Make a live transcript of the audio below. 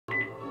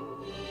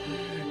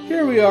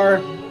here we are.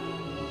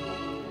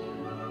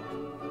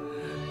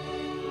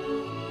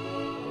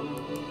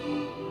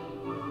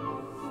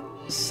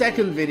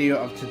 Second video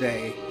of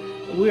today.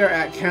 We are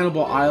at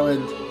Cannibal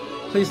Island.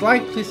 Please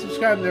like, please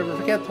subscribe, never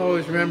forget to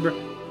always remember,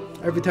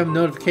 every time the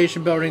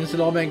notification bell rings,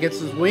 an old man gets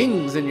his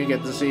wings and you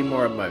get to see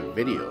more of my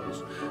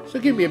videos. So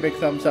give me a big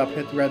thumbs up,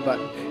 hit the red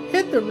button.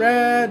 Hit the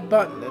red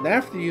button, and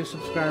after you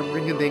subscribe,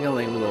 ring a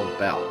ding-a-ling little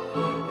bell.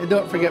 And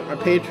don't forget my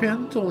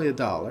Patreon, it's only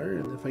 $1,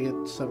 and if I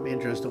get some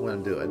interest in what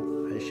I'm doing,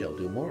 I shall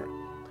do more.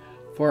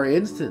 For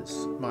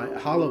instance, my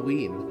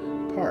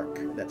Halloween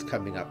park that's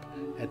coming up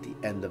at the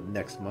end of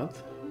next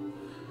month.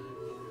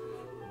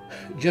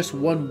 Just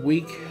 1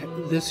 week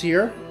this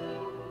year,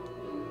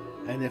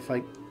 and if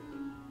I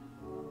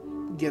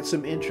get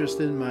some interest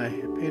in my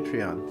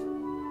Patreon,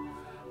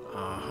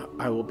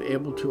 I will be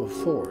able to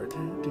afford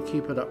to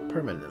keep it up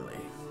permanently.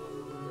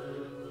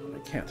 I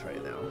can't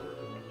right now.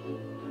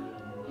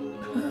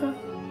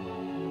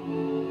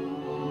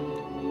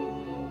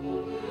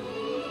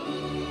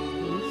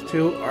 These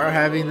two are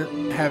having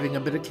a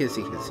bit of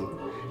kissy.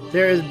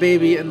 There is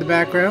Baby in the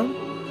background.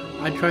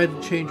 I tried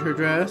to change her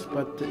dress,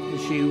 but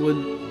she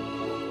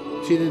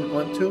didn't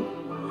want to.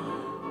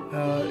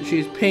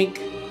 She's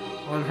pink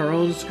on her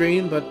own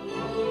screen, but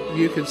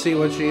you can see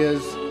what she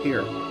is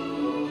here.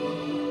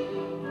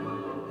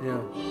 Yeah.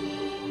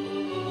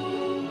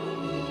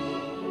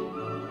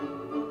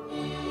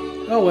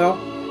 Oh well.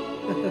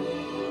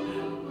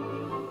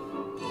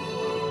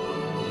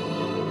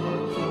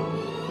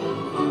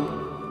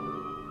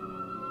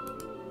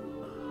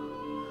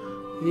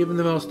 Even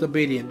the most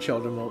obedient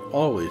children will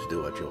always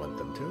do what you want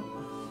them to.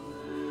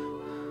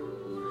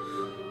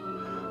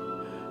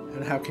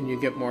 And how can you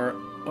get more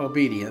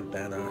obedient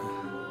than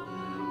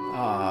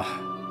a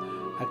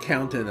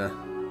count in a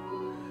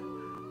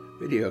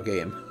video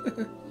game?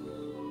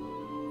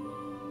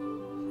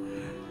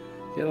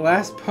 Okay, the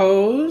last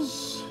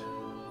pose.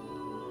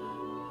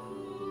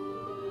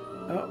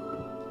 Oh,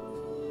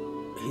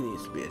 he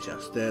needs to be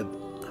adjusted.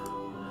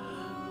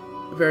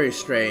 Very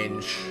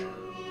strange.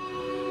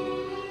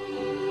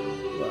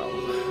 Well,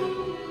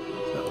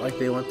 it's not like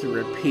they want to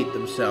repeat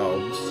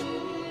themselves.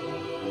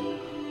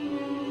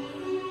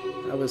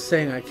 I was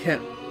saying I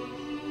can't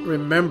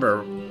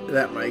remember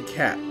that my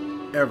cat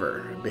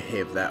ever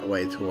behaved that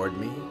way toward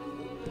me.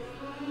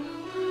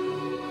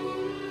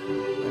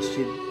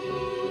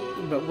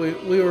 But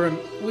we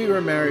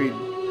were married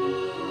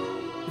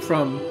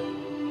from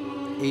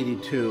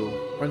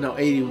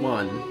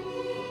 81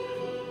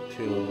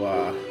 to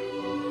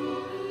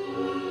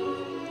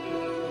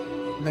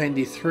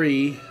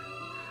 93,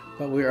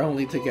 but we were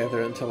only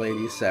together until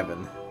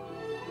 87.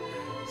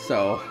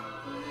 So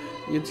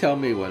you tell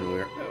me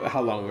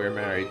how long we were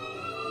married.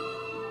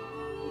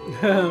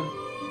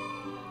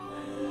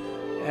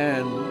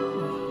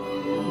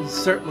 And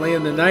certainly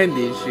in the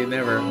 90s, she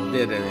never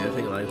did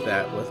anything like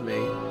that with me.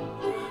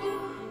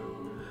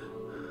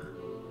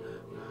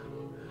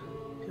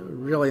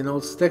 Really no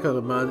stick in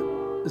the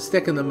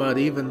mud,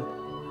 even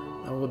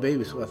though the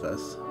baby's with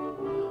us.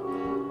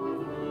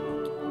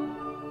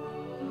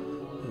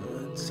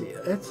 Let's see.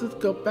 Let's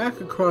go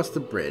back across the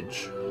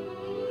bridge.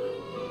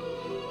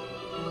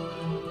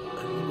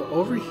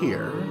 Over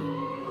here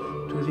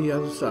to the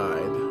other side,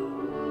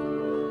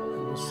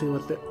 and we'll see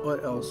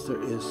what else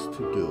there is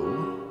to do.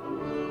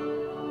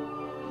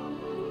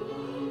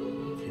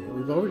 Okay,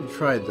 we've already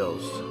tried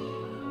those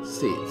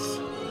seats.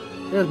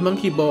 There's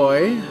Monkey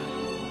Boy.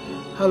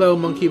 Hello,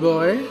 Monkey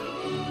Boy.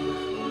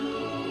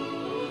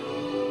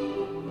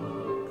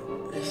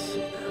 Let's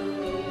see.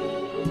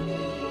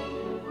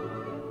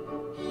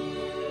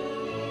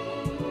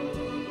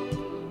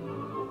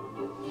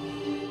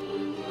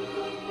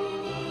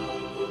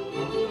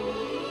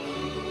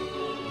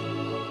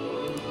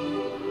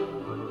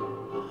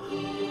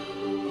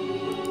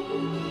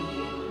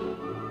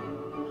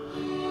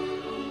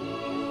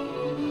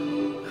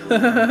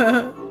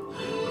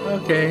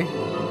 Okay,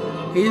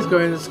 he's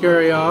going to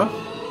scurry off,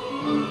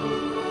 and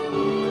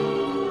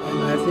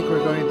I think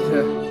we're going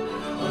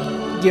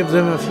to give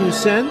them a few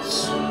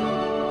cents.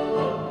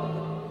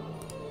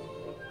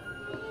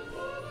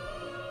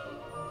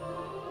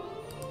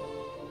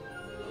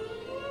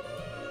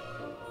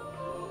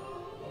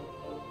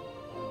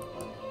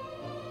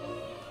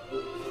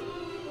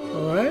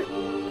 All right.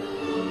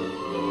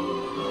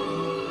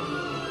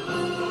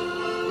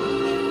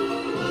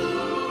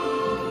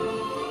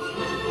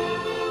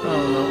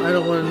 Oh no, I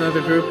don't want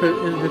another group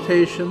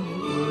invitation.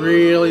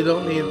 Really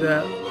don't need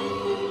that.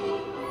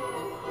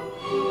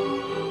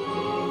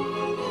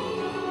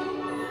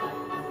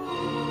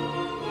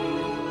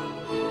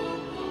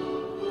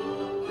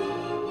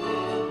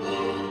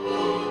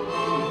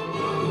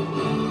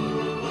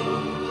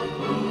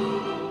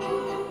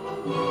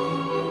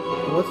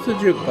 What's the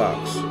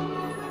jukebox?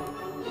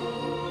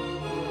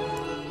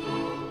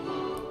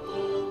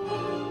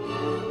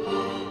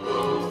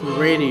 It's the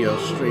radio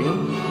stream.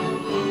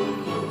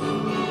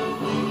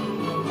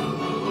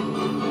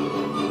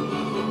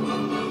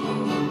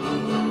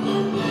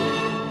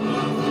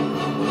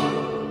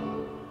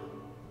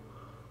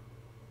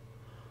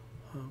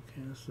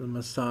 Okay, this is a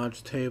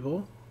massage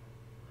table.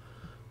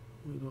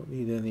 We don't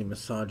need any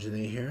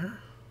misogyny here.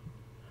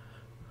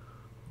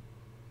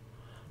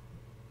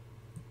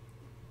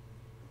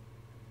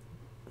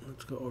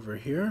 Let's go over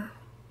here.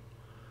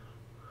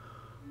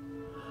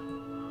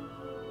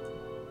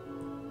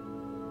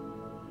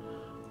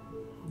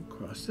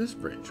 Cross this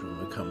bridge when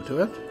we come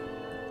to it.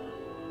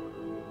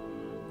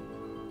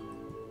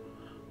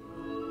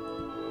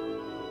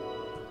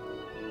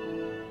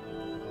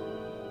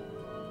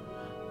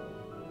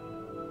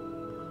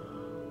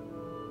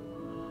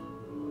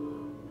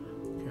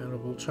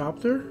 Cannibal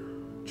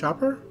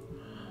chopper.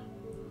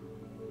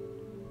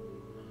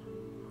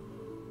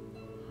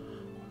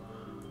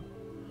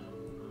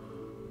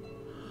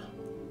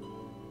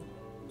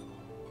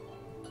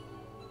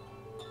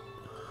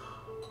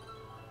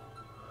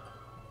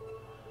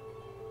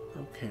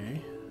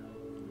 Okay.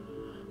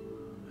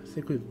 I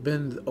think we've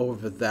been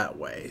over that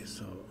way,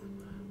 so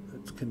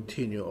let's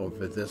continue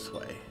over this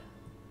way.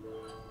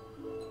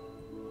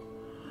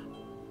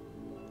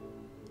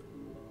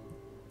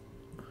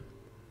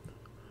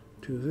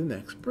 To the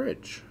next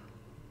bridge.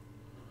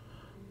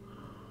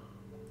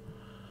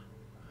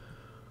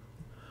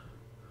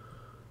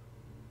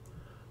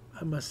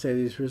 I must say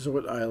these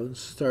resort islands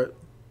start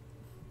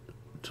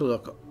to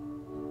look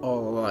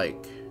all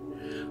alike.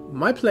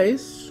 My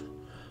place,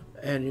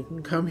 and you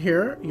can come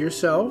here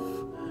yourself.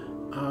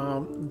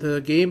 The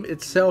game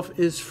itself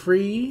is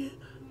free.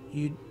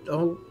 You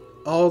don't,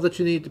 all that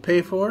you need to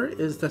pay for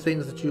is the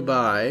things that you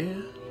buy.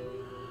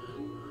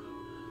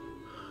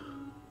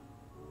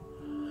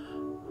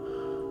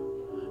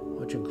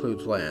 Which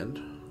includes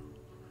land.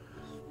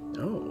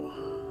 Oh.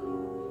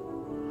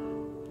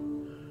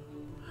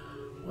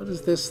 What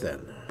is this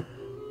then?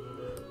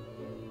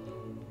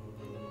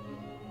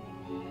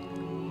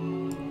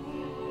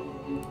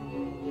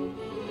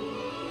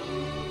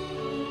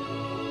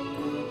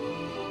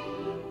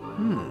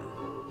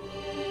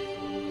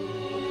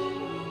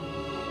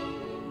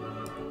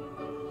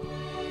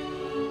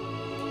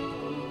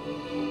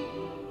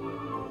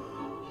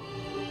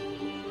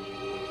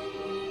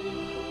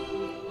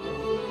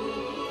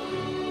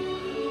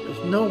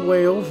 There's no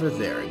way over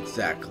there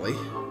exactly.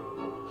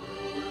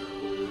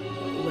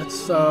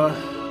 Let's, I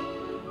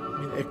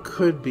mean, it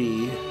could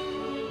be.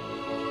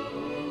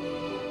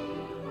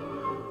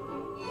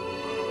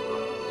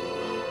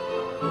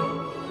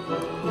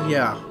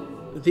 Yeah,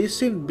 these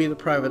seem to be the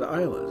private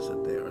islands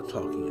that they are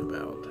talking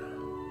about.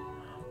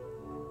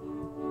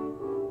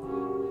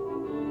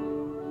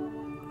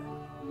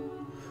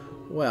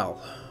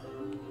 Well,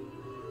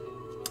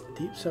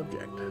 deep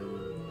subject.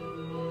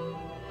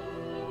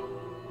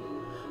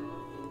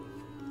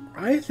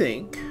 I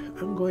think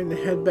I'm going to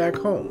head back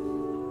home.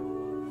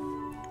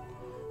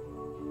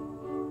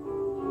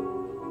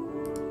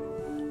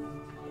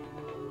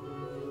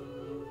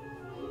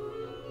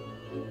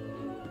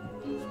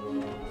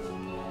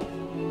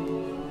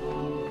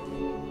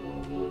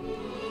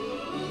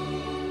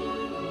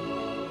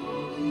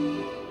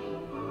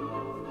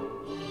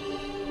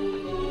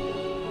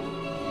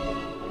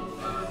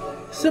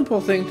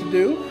 Simple thing to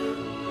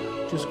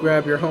do. Just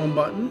grab your home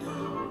button.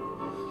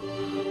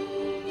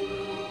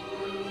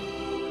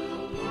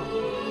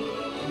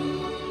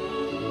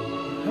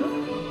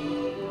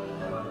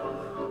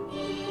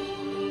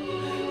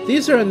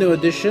 These are a new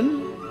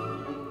addition.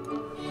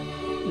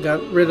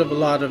 Got rid of a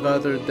lot of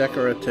other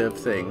decorative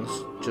things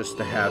just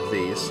to have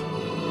these.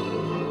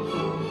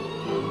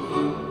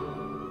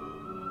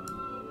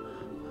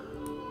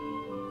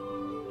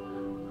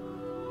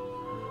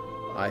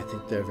 I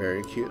think they're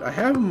very cute. I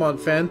have them on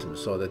Phantom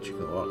so that you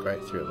can walk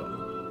right through them.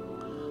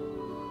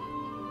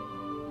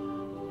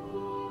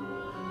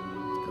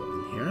 Let's go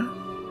in here.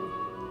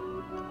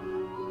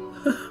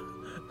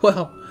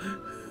 Well,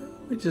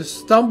 we just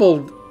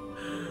stumbled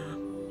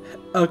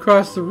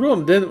across the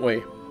room, didn't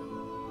we?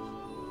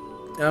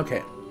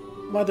 Okay.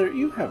 Mother,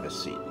 you have a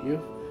seat.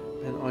 You've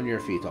been on your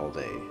feet all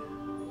day.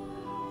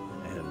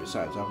 And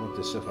besides, I want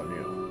to sit on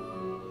you.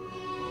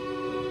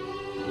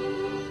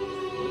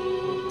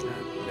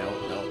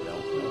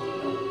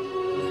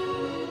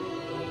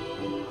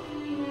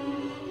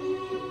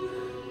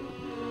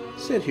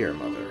 Sit here,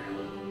 Mother.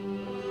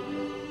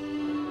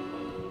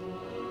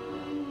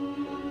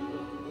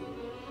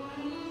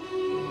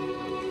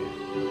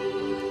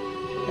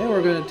 And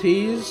we're going to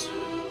tease.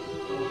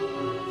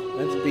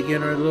 Let's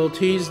begin our little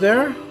tease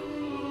there.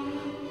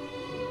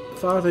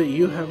 Father,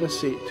 you have a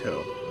seat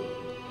too.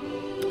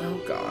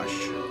 Oh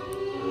gosh.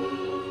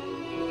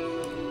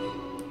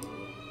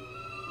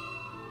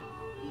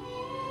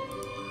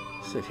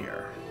 Sit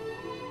here.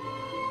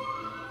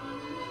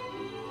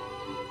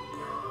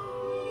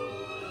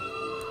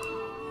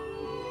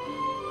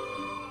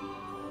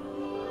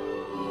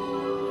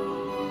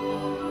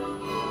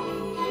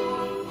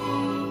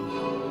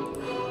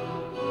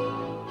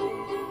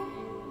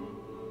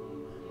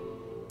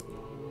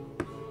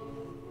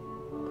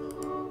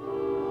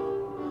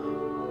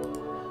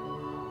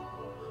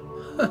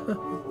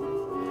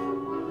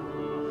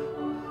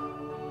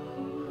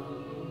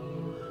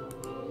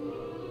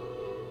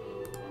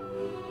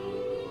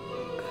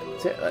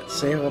 Let's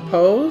say a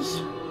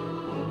pose.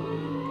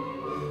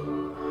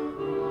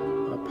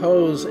 A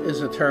pose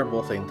is a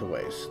terrible thing to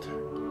waste.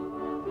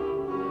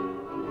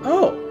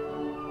 Oh!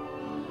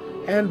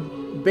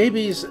 And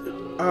baby's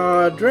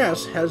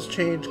dress has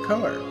changed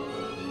color.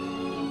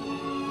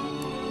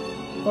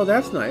 Oh,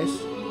 that's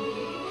nice.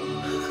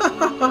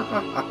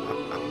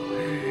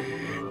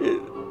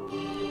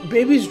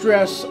 Baby's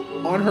dress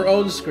on her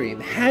own screen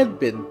had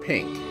been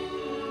pink.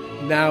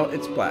 Now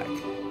it's black.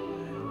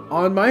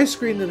 On my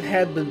screen it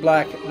had been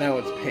black, now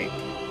it's pink.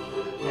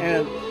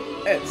 And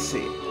let's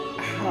see,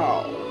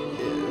 how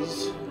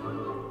is...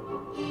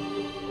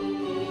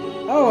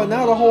 Oh, and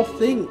now the whole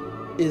thing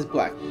is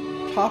black.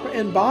 Top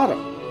and bottom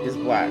is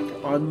black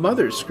on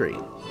mother's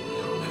screen.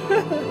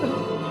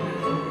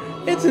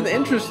 It's an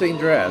interesting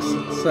dress.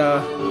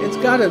 It's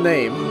got a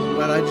name,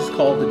 but I just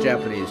call it the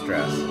Japanese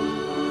dress.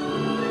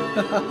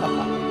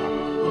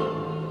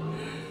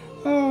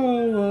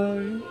 Oh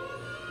my.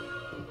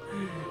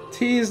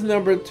 Tease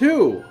number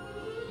 2.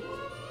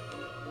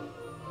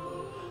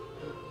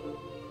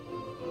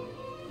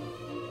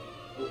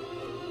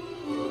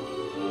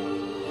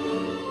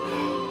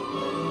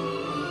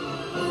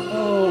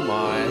 Oh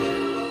my.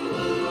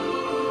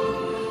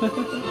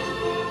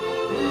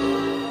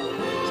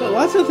 So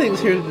lots of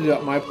things here to do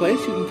at my place.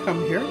 You can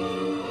come here.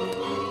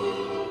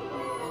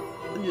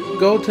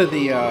 Go to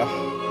the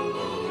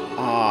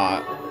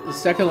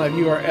Second Life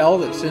URL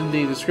that's in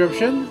the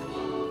description.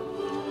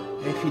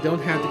 If you don't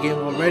have the game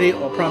already, it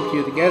will prompt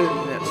you to get it,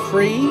 and that's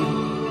free.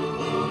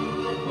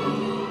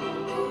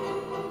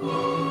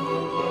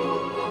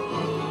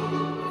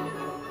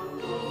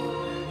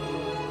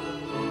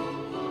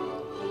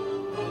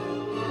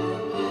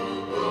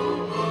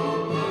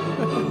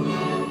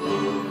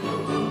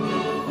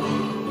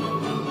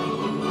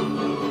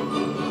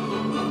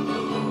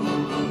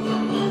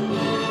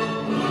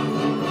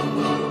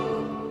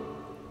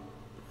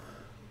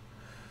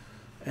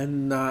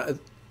 And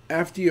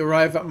after you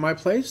arrive at my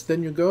place,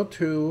 then you go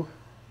to...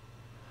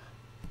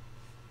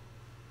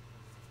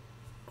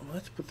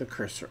 Let's put the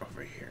cursor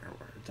over here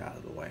where it's out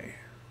of the way.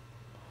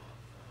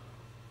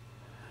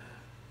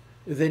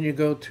 Then you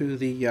go to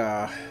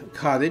the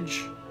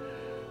cottage,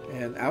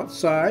 and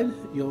outside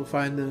you'll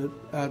find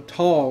a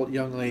tall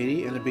young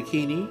lady in a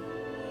bikini.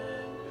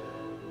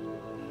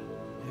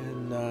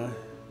 And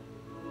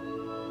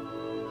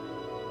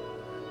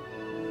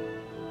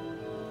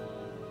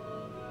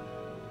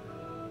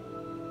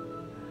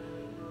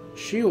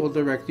she will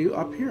direct you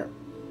up here.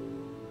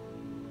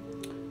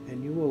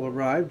 And you will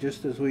arrive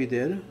just as we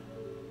did.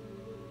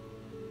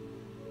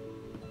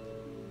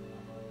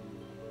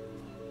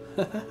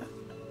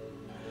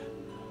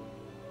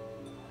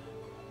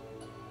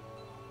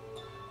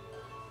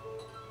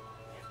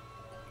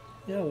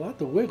 Yeah, a lot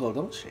to wiggle,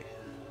 don't she?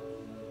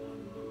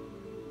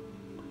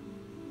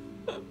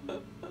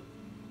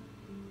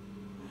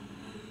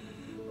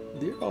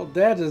 Dear old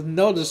Dad is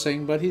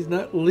noticing, but he's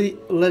not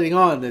letting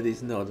on that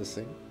he's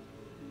noticing.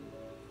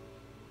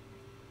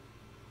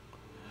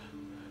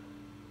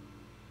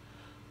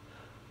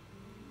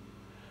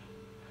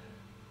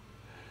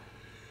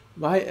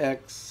 My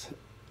ex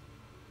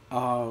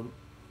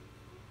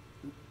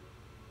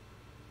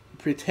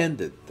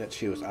pretended that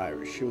she was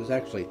Irish. She was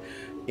actually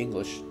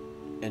English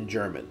and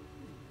German.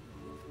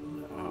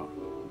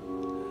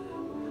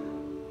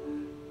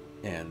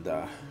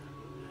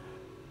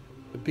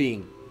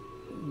 Being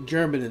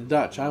German and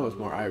Dutch, I was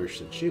more Irish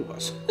than she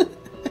was.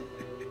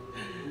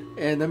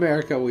 In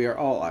America, we are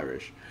all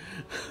Irish.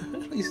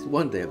 At least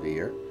one day of the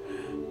year.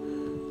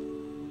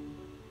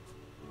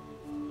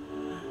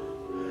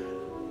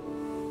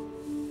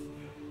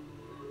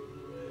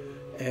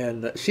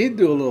 And she'd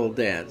do a little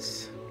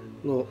dance,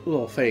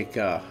 little fake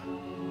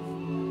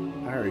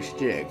Irish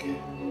jig.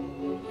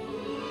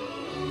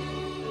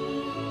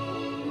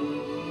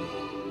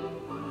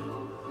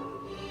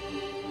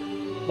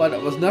 But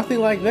it was nothing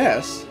like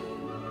this.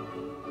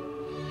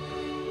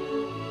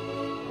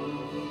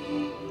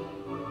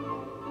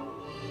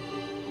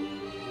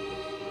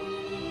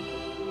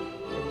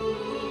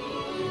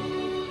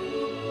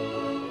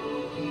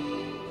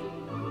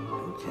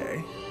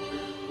 Okay.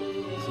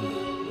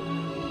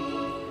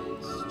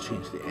 Let's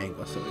change the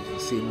angle so we can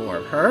see more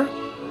of her.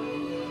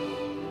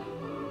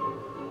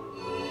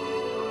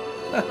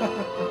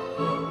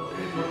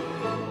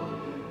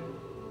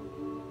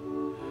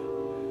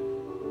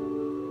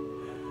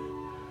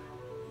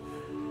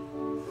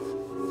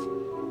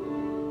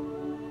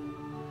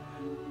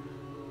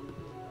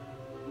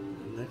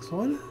 Next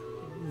one.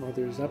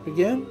 Mother's up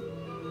again.